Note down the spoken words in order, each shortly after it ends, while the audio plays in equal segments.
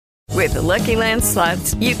With the Lucky Land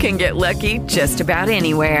Slots, you can get lucky just about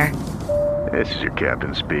anywhere. This is your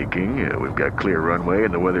captain speaking. We've got clear runway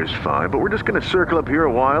and the weather's fine, but we're just going to circle up here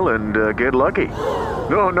a while and get lucky.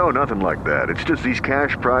 No, nothing like that. It's just these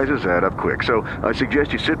cash prizes add up quick. So I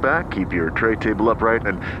suggest you sit back, keep your tray table upright,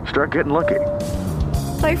 and start getting lucky.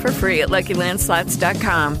 Play for free at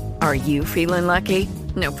LuckyLandSlots.com. Are you feeling lucky?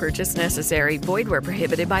 No purchase necessary. Void where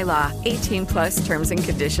prohibited by law. 18 plus terms and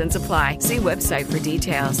conditions apply. See website for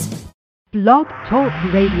details. Blog Talk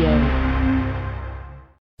Radio.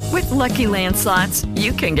 With Lucky Land Slots,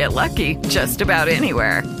 you can get lucky just about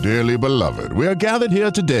anywhere. Dearly beloved, we are gathered here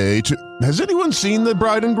today to... Has anyone seen the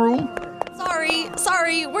bride and groom?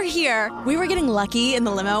 Sorry, we're here. We were getting lucky in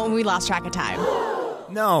the limo and we lost track of time.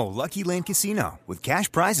 No, Lucky Land Casino, with cash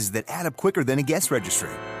prizes that add up quicker than a guest registry.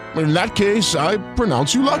 In that case, I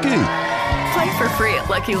pronounce you lucky. Play for free at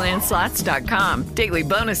LuckyLandSlots.com. Daily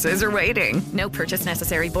bonuses are waiting. No purchase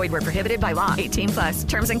necessary. Void where prohibited by law. 18 plus.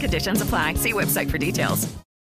 Terms and conditions apply. See website for details.